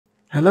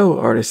Hello,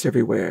 artists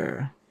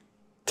everywhere.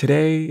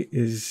 Today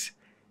is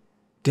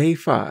day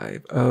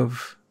 5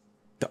 of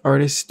the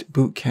Artist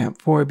Bootcamp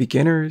for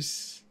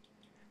beginners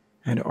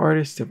and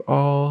artists of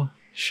all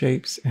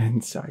shapes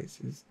and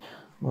sizes.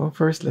 Well,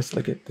 first, let's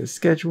look at the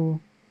schedule.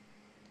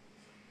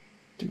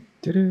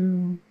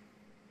 Today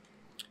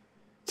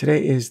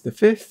is the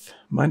 5th,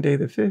 Monday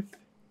the 5th.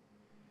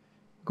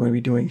 We're going to be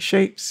doing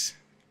shapes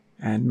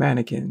and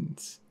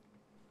mannequins.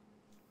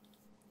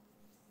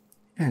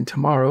 And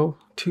tomorrow,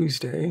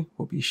 Tuesday,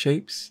 will be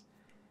shapes,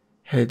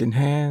 head and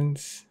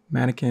hands,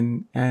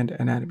 mannequin, and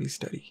anatomy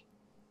study.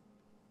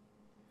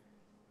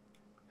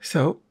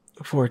 So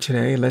for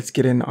today, let's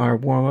get in our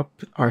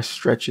warm-up, our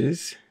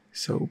stretches.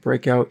 So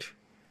break out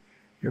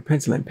your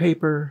pencil and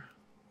paper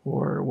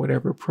or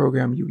whatever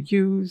program you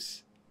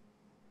use,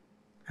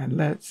 and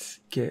let's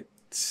get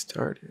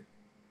started.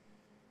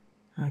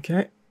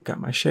 Okay,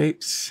 got my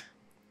shapes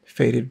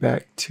faded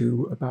back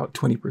to about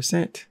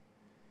 20%.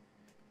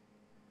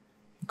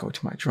 Go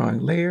to my drawing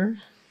layer,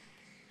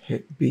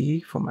 hit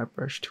B for my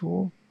brush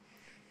tool,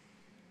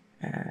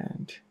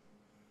 and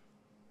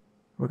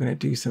we're going to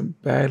do some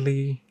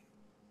badly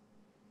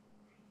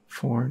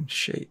formed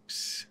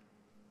shapes.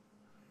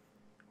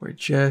 We're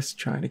just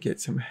trying to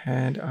get some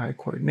hand-eye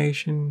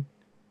coordination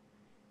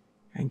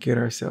and get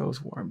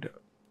ourselves warmed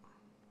up.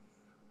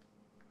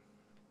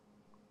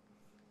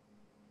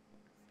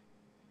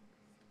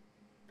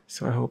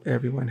 So I hope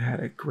everyone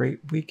had a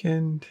great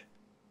weekend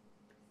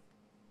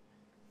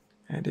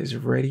and is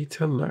ready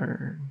to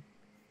learn.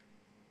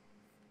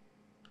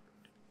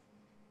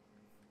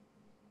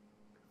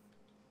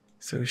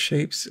 So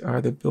shapes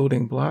are the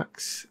building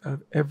blocks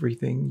of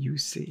everything you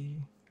see.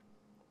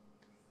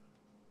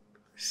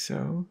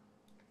 So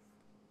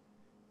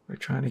we're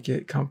trying to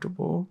get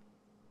comfortable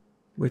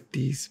with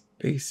these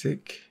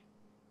basic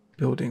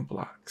building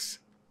blocks.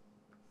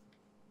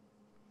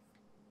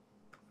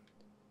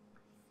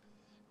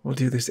 We'll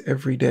do this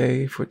every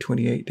day for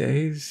 28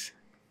 days.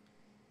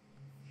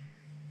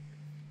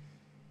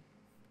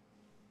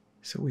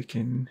 So we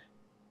can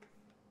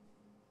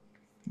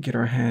get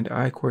our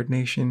hand-eye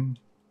coordination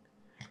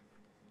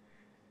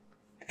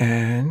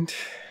and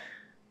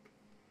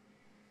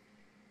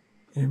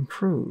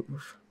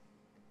improve.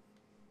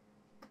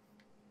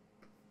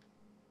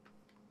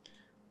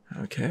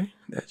 Okay,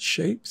 that's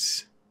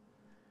shapes.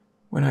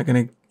 We're not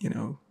going to,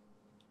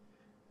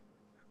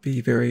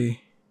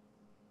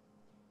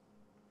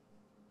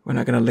 we're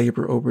not going to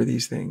labor over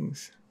these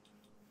things.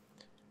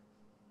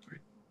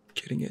 We're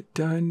getting it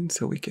done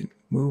so we can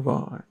move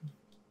on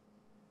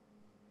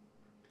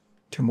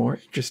to more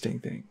interesting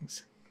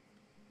things.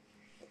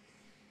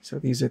 So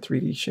these are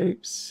 3D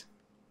shapes.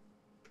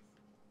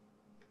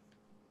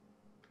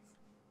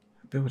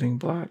 Building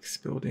blocks,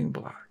 building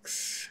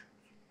blocks.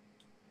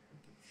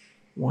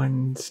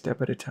 One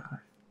step at a time.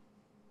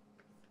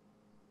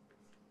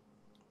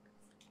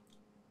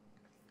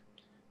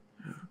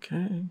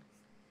 Okay.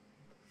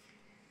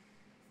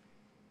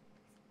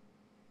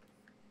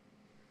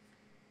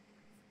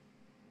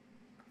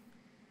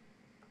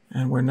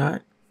 And we're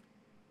not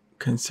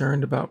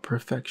concerned about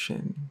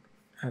perfection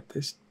at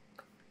this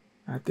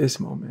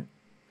moment.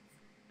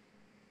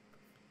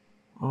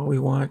 All we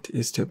want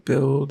is to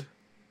build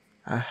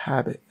a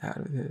habit out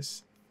of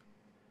this.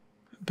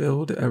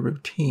 Build a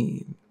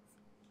routine.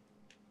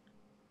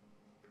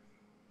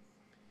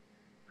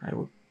 I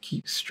will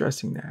keep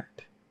stressing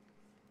that.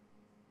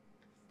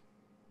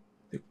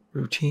 The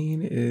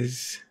routine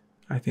is,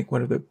 I think,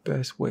 one of the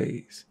best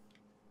ways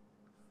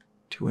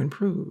to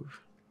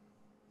improve.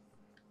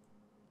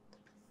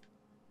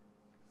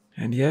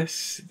 And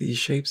yes, these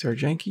shapes are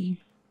janky.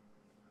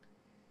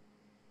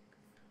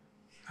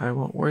 I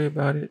won't worry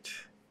about it.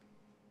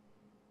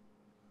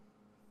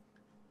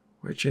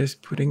 We're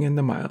just putting in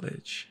the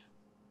mileage.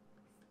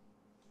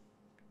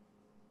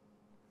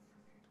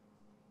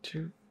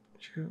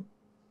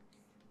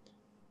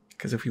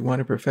 Because if we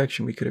wanted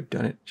perfection, we could have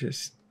done it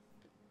just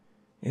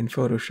in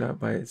Photoshop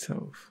by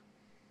itself.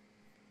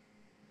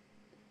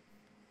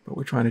 But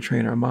we're trying to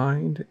train our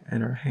mind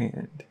and our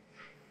hand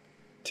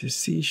to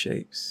see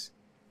shapes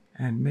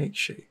and make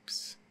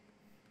shapes.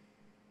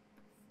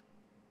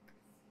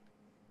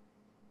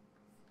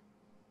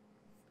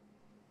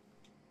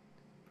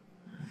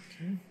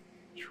 Okay.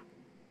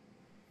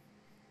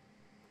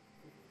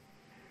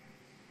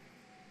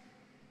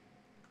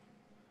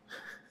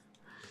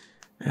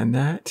 And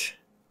that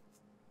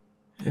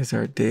is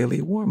our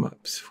daily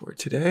warm-ups for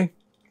today.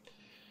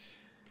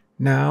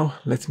 Now,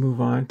 let's move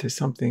on to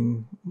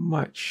something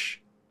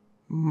much,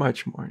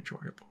 much more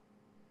enjoyable.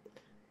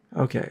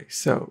 Okay,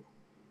 so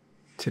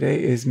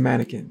today is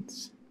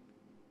mannequins.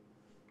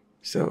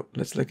 So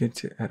let's look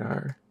at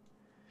our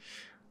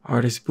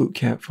Artist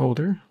Bootcamp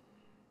folder.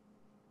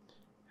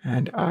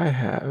 And I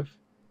have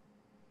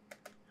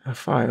a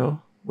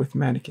file with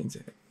mannequins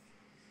in it.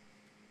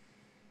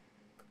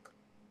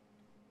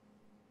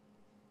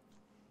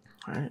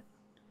 All right.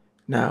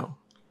 Now,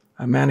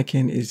 a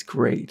mannequin is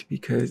great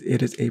because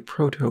it is a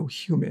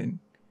proto-human.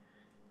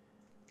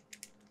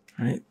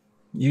 Right?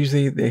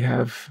 Usually they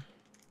have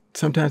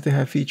Sometimes they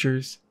have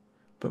features,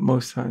 but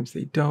most times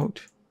they don't,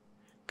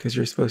 because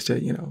you're supposed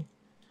to, you know,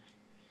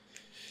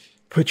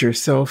 put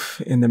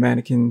yourself in the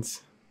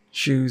mannequin's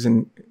shoes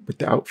and with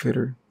the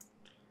outfitter.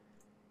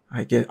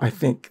 I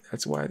think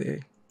that's why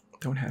they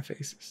don't have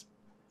faces.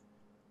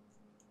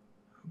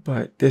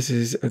 But this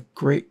is a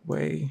great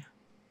way.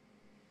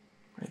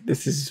 Right?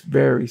 This is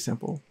very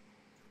simple,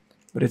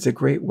 but it's a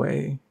great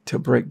way to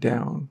break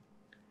down,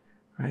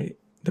 right,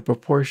 the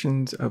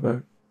proportions of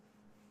a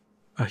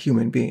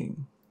human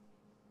being.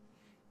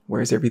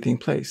 Where's everything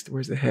placed?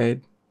 Where's the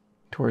head,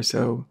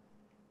 torso,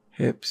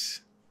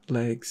 hips,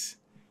 legs,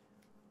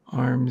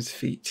 arms,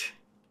 feet,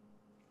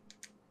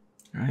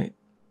 right?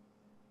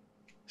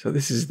 So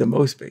this is the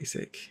most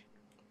basic,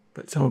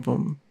 but some of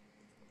them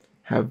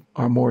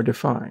are more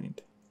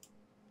defined.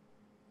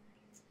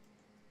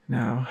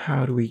 Now,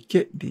 how do we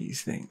get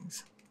these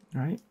things,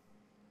 right?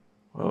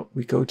 Well,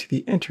 we go to the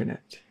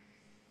internet.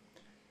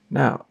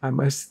 Now, I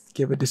must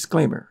give a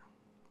disclaimer.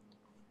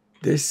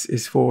 This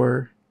is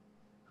for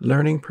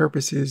learning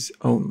purposes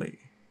only,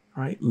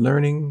 right?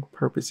 Learning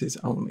purposes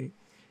only.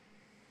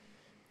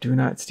 Do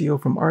not steal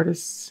from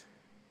artists.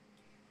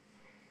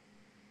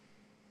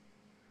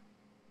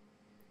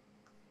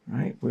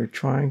 Right? We're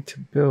trying to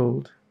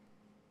build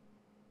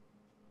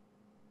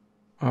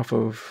off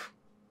of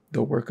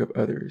the work of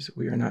others.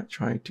 We are not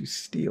trying to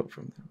steal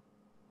from them.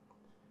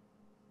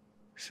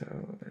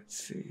 So let's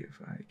see if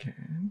I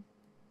can.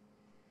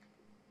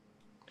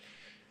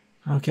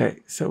 Okay,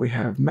 so we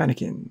have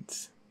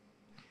mannequins.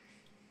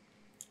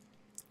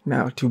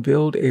 Now, to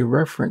build a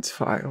reference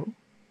file,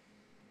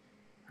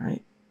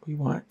 right, we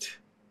want,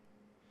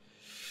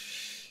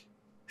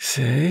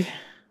 say,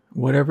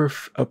 whatever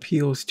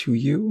appeals to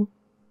you.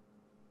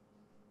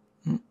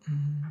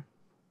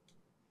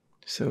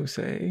 So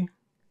say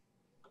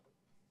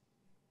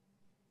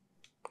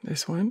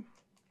this one.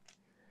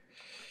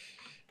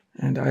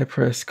 And I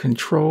press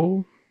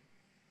Control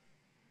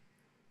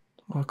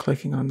while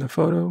clicking on the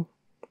photo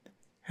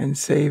and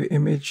save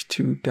image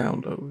to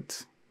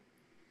downloads.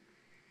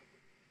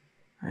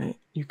 Right?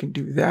 You can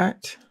do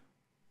that.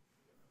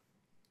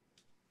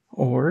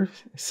 Or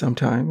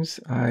sometimes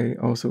I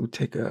also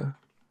take a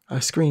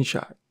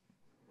screenshot.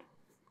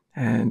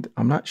 And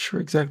I'm not sure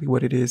exactly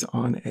what it is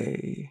on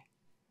a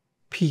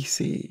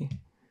PC,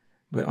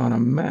 but on a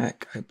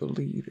Mac, I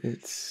believe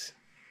it's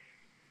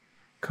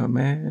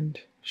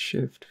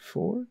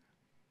Command-Shift-4.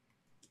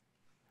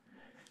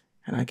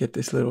 And I get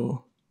this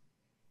little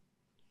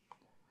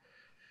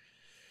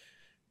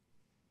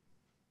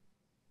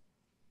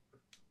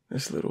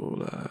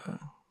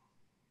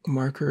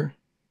marker,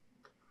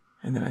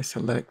 and then I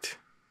select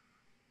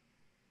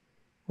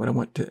what I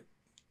want to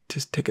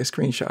just take a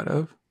screenshot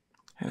of,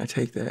 and I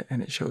take that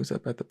and it shows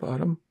up at the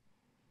bottom,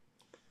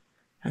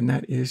 and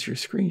that is your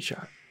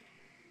screenshot.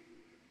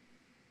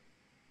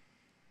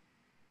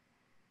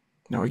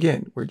 Now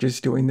again, we're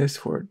just doing this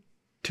to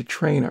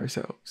train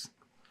ourselves,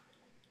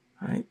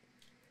 right?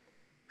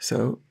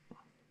 So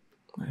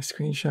my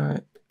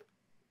screenshot,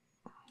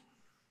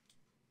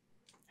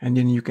 and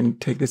then you can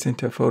take this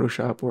into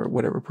Photoshop or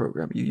whatever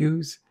program you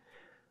use,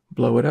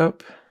 blow it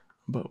up,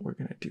 but we're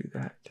gonna do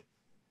that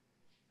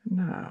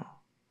now.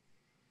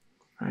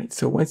 All right,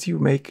 so once you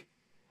make,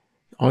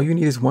 all you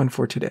need is one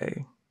for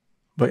today,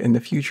 but in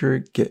the future,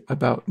 get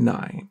about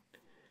 9.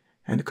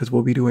 And because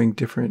we'll be doing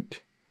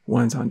different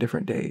ones on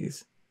different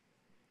days.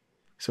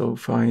 So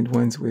find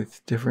ones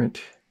with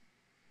different,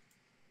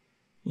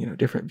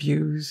 different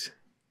views.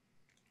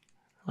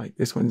 Like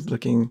this one's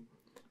looking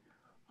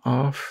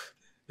off.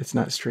 It's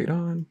not straight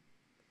on.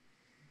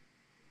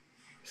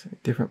 So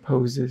different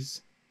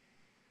poses.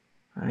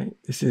 All right,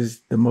 this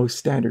is the most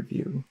standard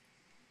view.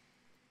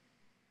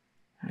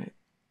 All right.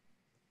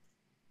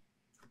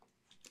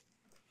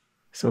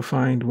 So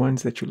find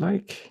ones that you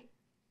like.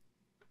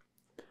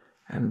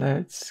 And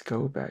let's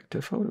go back to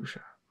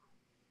Photoshop.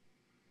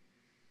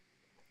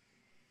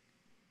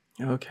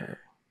 Okay.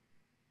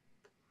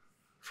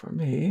 For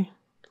me,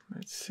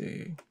 let's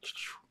see.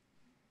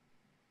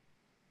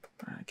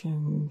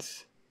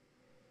 Mannequins.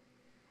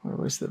 Where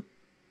was the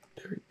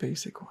very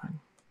basic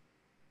one?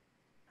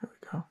 There we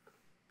go.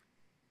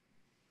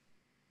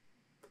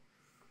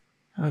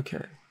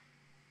 Okay.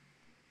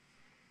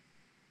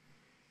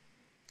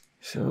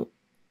 So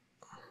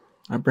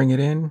I bring it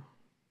in,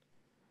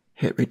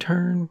 hit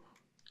return,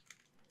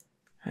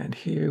 and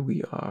here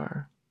we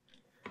are,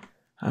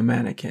 a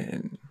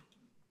mannequin.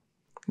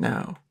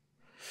 Now,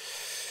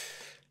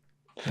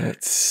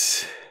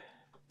 let's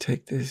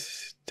take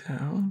this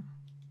down.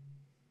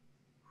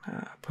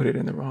 Put it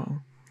in the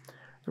wrong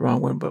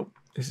one, but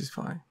this is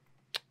fine.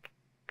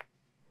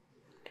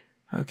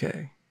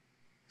 Okay,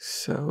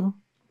 so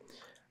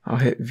I'll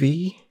hit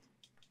V,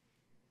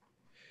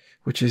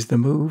 which is the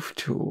move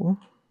tool,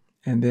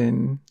 and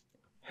then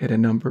hit a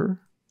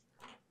number.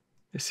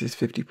 This is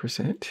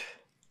 50%,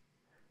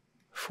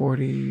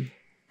 40,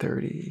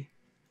 30,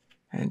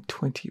 and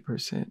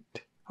 20%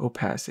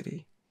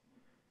 opacity.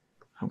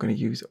 I'm going to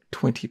use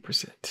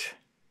 20%.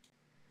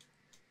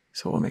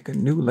 So I'll make a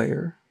new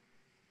layer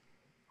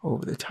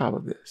over the top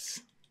of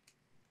this.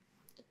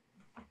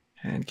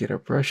 And get a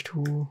brush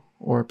tool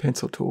or a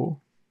pencil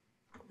tool.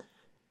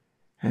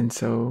 And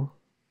so,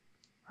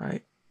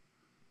 right,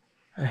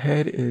 a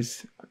head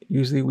is,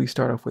 usually we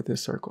start off with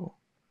this circle,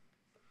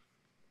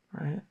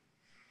 right?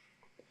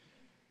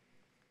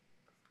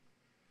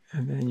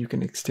 And then you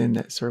can extend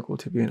that circle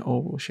to be an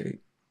oval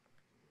shape.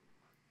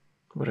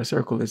 But a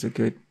circle is a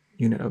good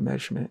unit of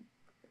measurement.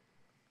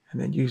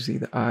 And then usually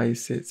the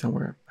eyes sit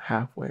somewhere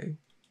halfway.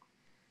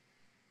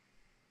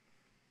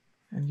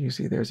 And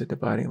usually there's a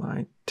dividing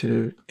line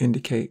to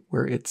indicate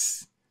where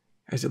is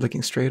it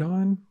looking straight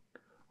on?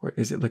 Or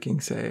is it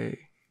looking,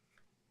 say,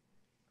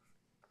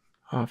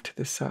 off to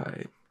the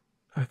side,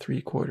 or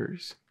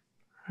 3/4,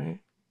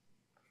 right?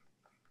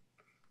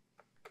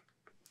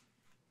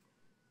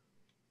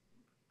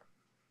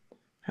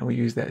 And we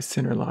use that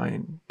center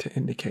line to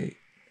indicate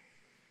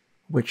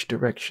which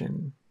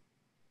direction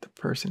the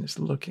person is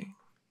looking.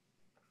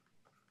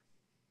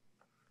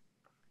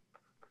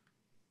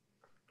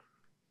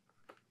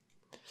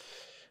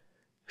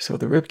 So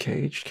the rib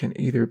cage can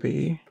either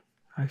be,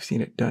 I've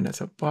seen it done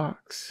as a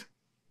box,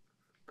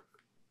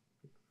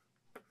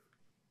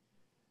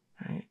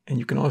 right? And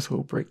you can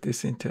also break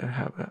this into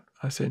have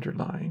a center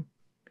line,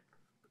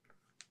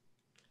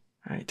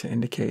 right, to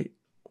indicate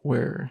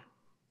where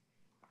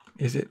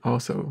is it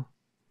also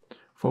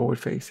forward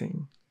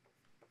facing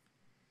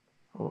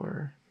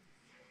or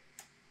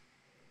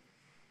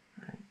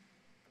right,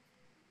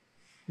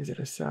 is it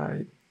a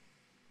side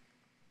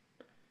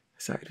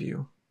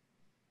view?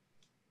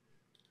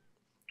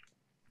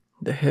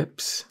 The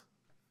hips,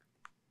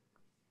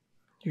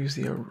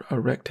 usually a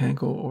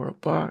rectangle or a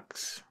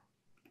box,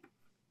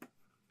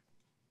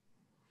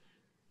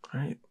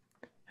 right?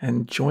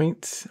 And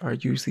joints are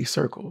usually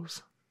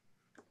circles.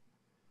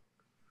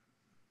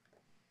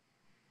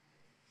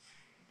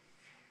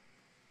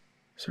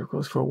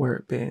 Circles for where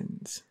it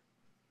bends.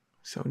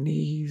 So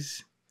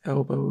knees,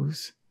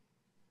 elbows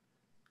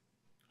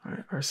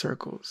are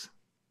circles.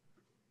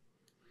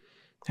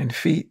 And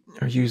feet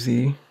are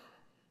usually,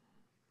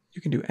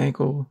 you can do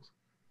ankle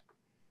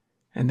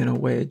and then a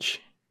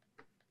wedge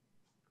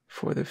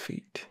for the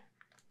feet.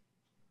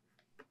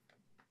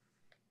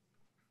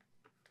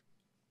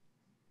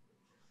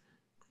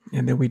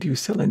 And then we do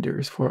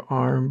cylinders for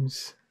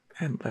arms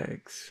and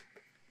legs.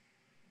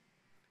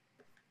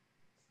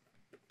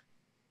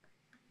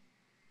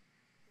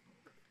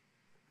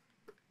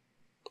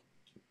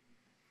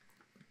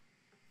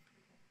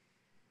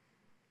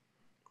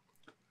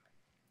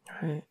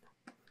 Right.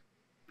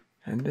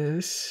 And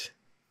this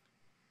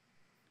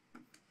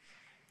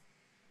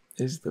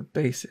is the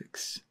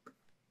basics.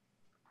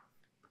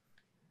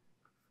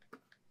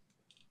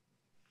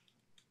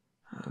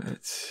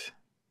 That's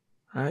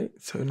right.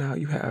 So now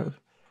you have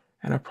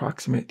an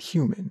approximate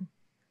human.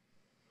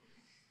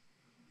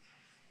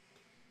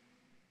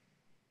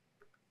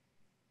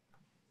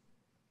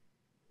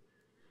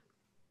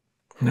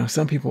 Now,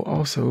 some people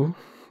also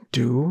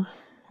do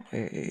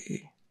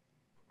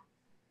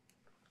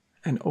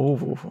an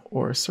oval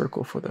or a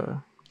circle for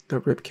the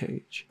rib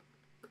cage.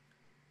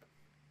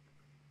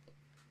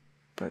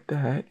 But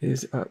that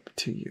is up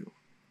to you.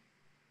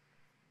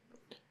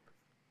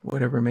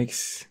 Whatever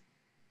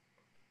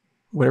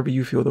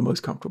you feel the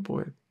most comfortable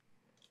with.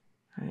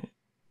 Right?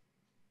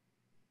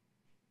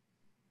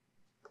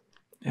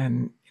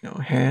 And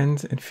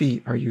hands and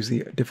feet are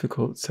usually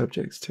difficult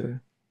subjects to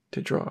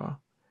draw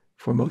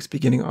for most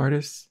beginning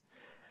artists.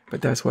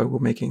 But that's why we're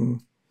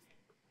making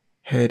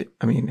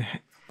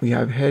we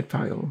have head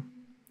file,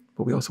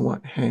 but we also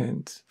want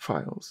hands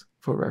files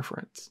for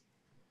reference.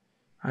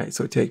 All right,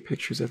 so take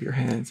pictures of your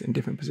hands in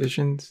different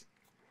positions,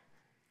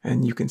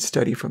 and you can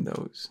study from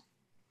those.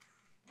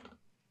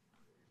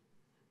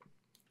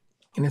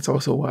 And it's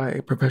also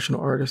why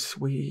professional artists,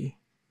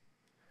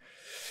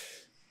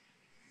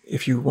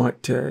 if you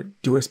want to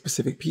do a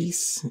specific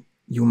piece,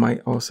 you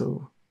might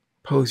also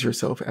pose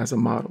yourself as a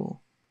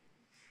model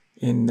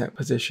in that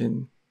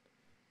position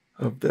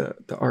of the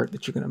art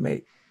that you're going to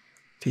make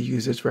to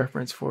use as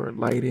reference for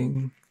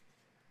lighting,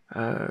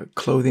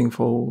 clothing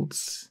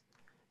folds,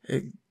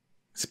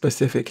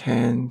 specific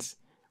hands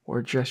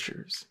or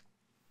gestures.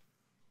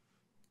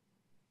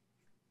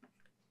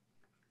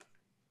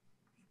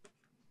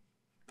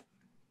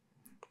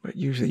 But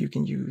usually you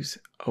can use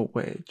a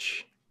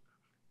wedge.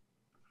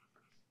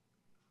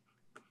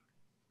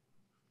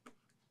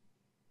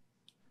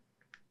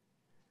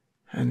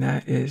 And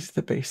that is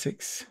the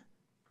basics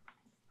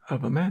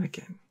of a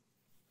mannequin.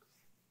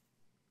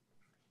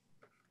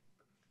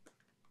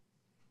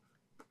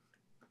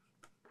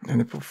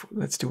 And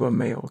let's do a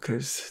male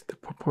because the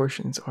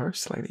proportions are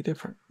slightly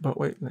different. But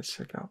wait, let's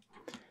check out.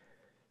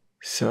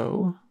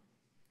 So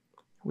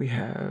we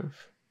have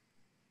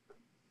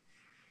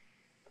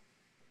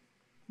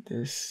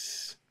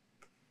this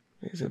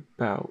is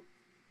about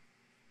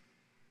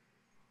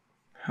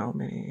how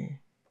many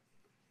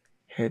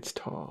heads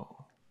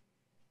tall?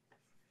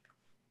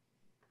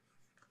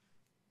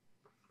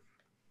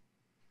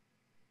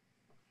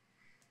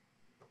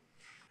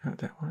 Got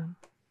that 1,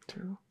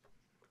 2,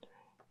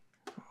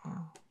 3,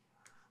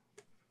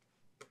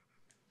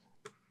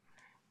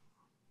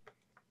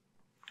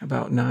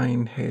 about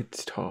 9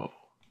 heads tall.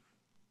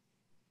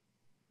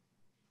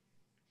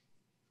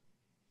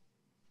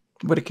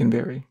 But it can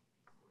vary.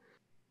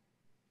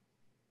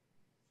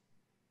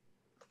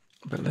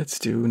 But let's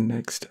do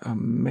next a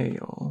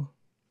male.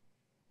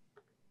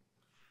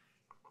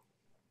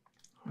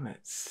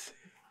 Let's see.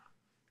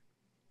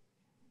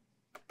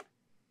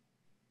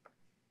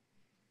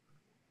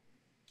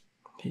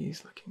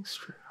 He's looking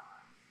straight on.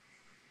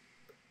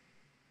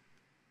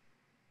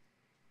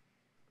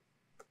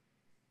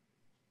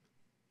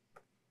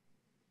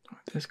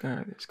 This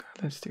guy.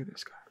 Let's do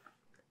this guy.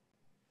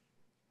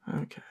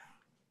 Okay.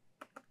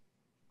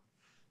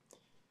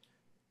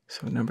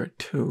 So number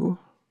 2.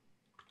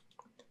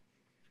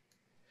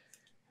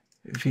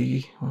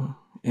 V, well,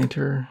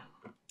 enter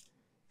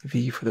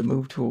V for the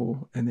move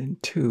tool, and then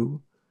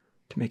 2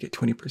 to make it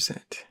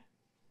 20%.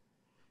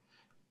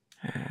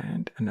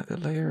 And another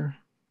layer.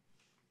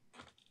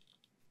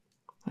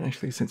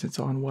 Actually, since it's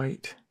on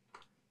white,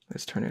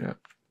 let's turn it up.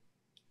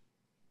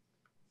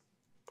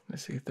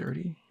 Let's see,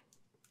 30,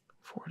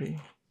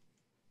 40,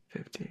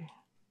 50.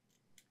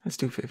 Let's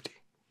do 50.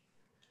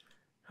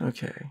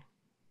 Okay.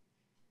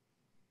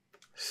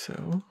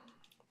 So,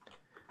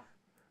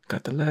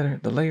 got the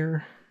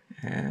layer,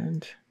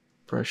 and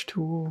brush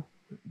tool,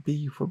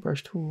 B for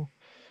brush tool.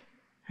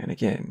 And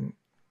again,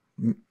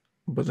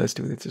 but let's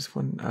do this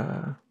one,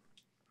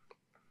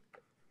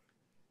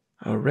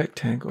 a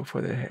rectangle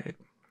for the head.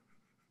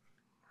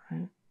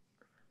 Right?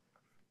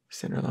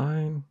 Center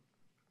line,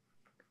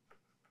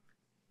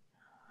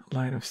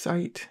 line of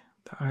sight,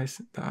 the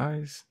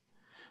eyes.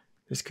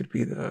 This could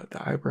be the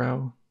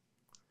eyebrow,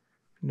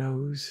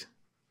 nose,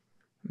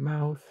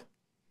 mouth.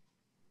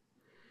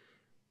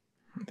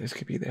 This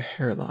could be the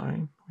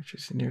hairline, which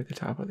is near the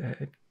top of the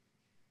head.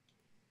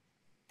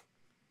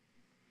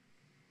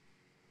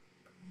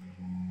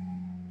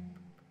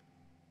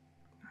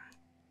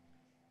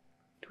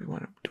 Do we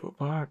want to do a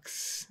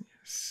box?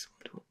 Yes,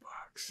 we'll do a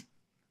box.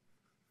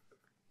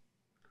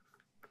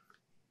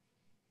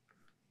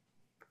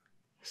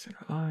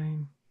 Center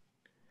line.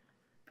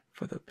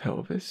 For the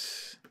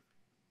pelvis,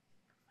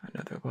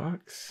 another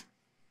box.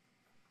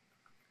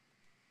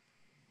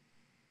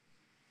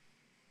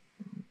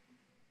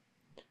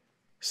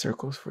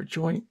 Circles for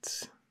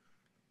joints.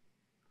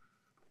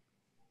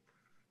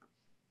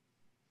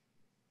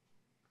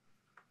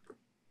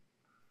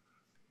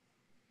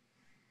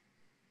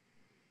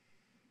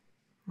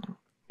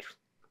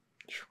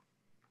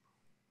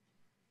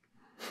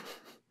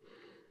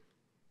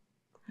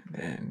 And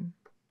then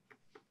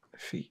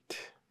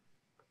feet.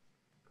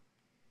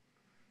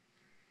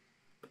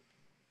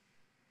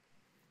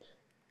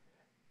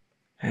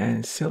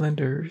 And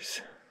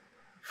cylinders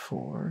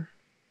for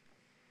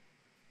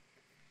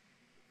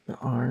the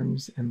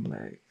arms and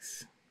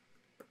legs.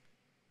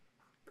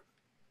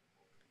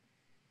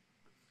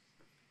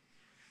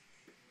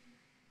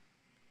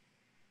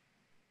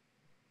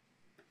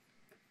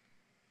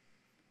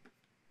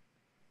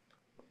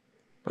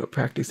 But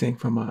practicing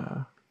from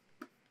a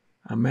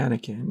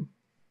mannequin,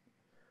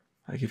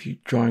 like if you're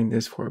drawing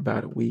this for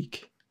about a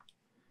week,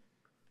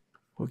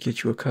 will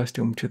get you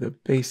accustomed to the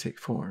basic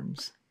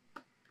forms.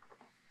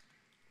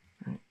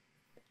 Right?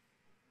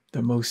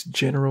 The most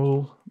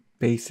general,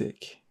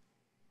 basic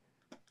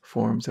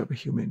forms of a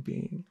human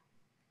being.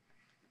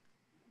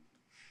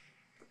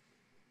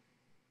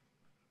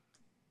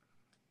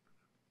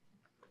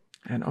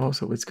 And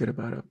also what's good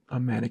about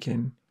a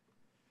mannequin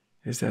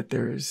is that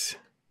there's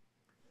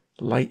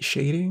light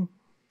shading,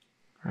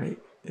 right?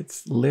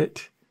 It's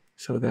lit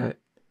so that,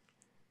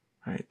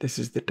 right, this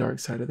is the dark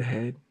side of the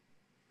head.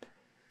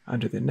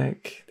 Under the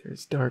neck,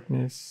 there's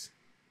darkness,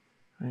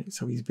 right?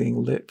 So he's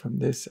being lit from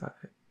this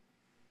side.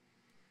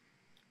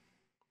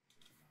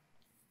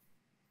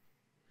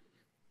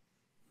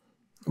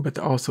 But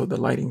also the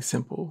lighting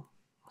simple,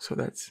 so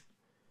it's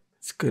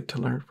good to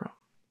learn from.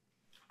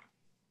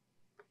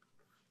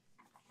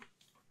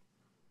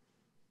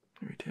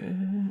 We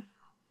did.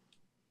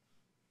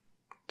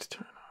 Let's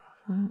turn off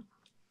that.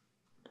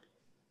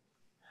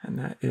 And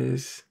that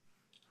is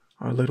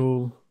our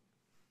little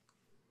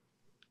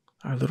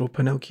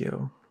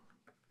Pinocchio,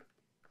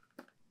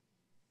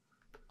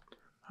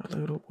 our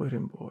little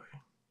wooden boy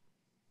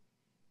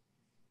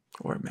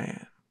or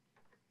man.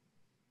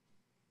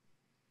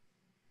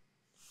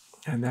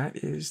 And that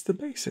is the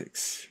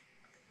basics.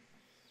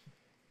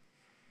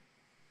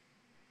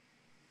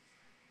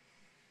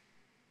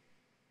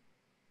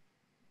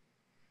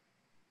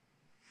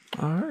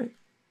 All right.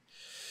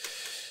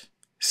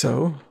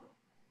 So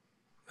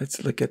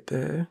let's look at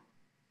the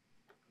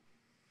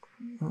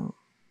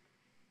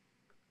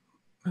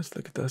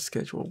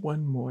schedule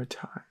one more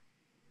time.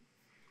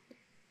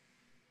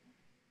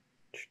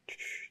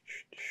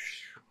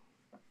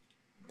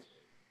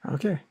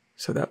 Okay,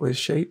 so that was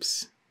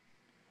shapes.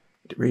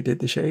 Redid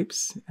the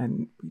shapes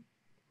and we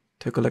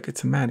took a look at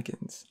some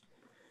mannequins.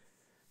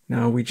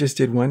 Now we just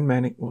did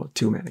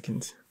two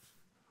mannequins,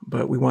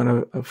 but we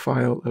want a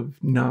file of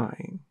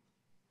 9.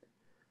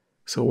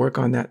 So work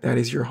on that. That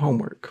is your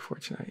homework for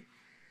tonight.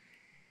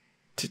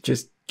 To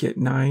just get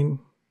 9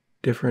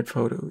 different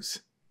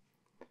photos.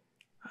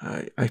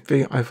 I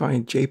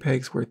find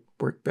JPEGs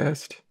work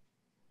best.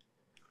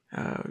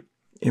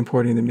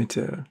 Importing them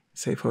into,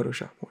 say,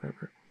 Photoshop,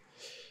 whatever.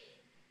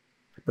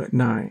 But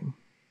 9.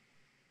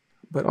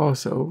 But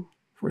also,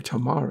 for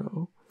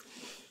tomorrow,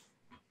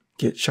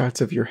 get shots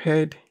of your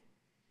head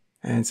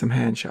and some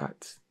hand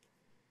shots,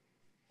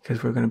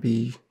 because we're going to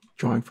be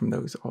drawing from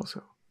those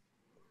also.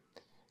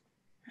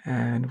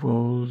 And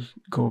we'll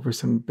go over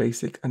some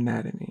basic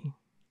anatomy.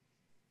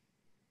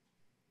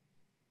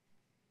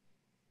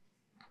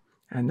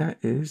 And that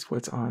is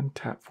what's on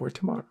tap for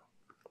tomorrow.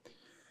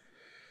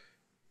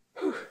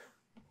 Whew.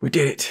 We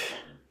did it.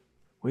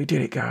 We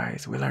did it,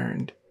 guys. We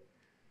learned.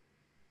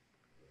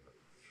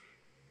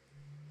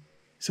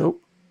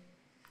 So,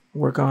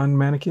 work on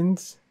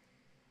mannequins.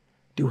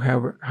 Do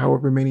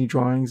however many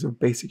drawings of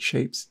basic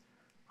shapes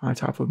on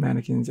top of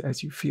mannequins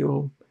as you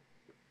feel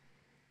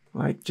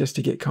like, just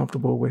to get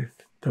comfortable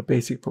with the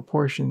basic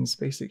proportions,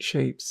 basic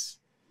shapes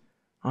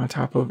on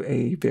top of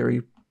a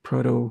very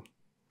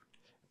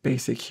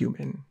basic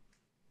human,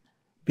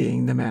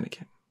 being the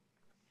mannequin.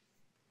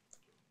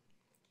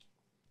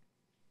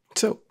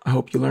 So I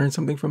hope you learned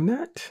something from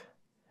that,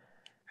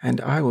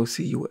 and I will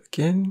see you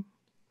again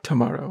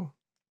tomorrow.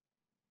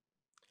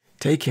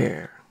 Take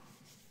care.